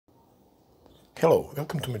Hello,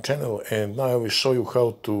 welcome to my channel, and now I will show you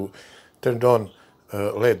how to turn on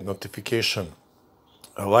LED notification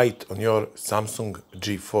light on your Samsung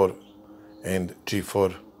G4 and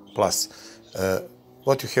G4 Plus.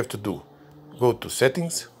 What you have to do, go to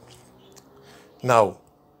settings, now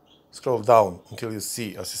scroll down until you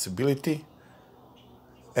see accessibility,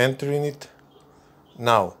 enter in it,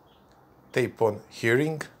 now tap on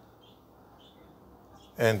hearing,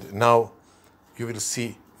 and now you will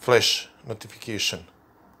see flash notification.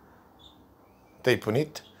 Tap on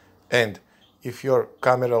it, and if your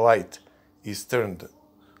camera light is turned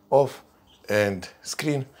off and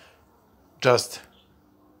screen, just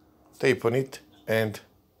tap on it and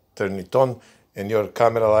turn it on, and your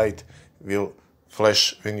camera light will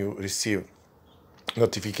flash when you receive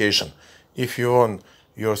notification. If you want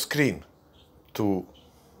your screen to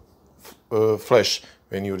flash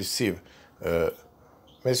when you receive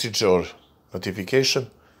message or notification,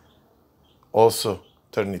 also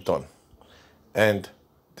turn it on, and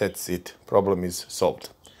that's it. Problem is solved.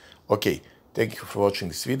 Okay, thank you for watching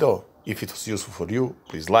this video. If it was useful for you,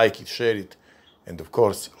 please like it, share it, and of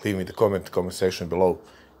course leave me the comment section below.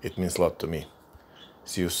 It means a lot to me.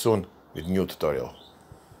 See you soon with new tutorial.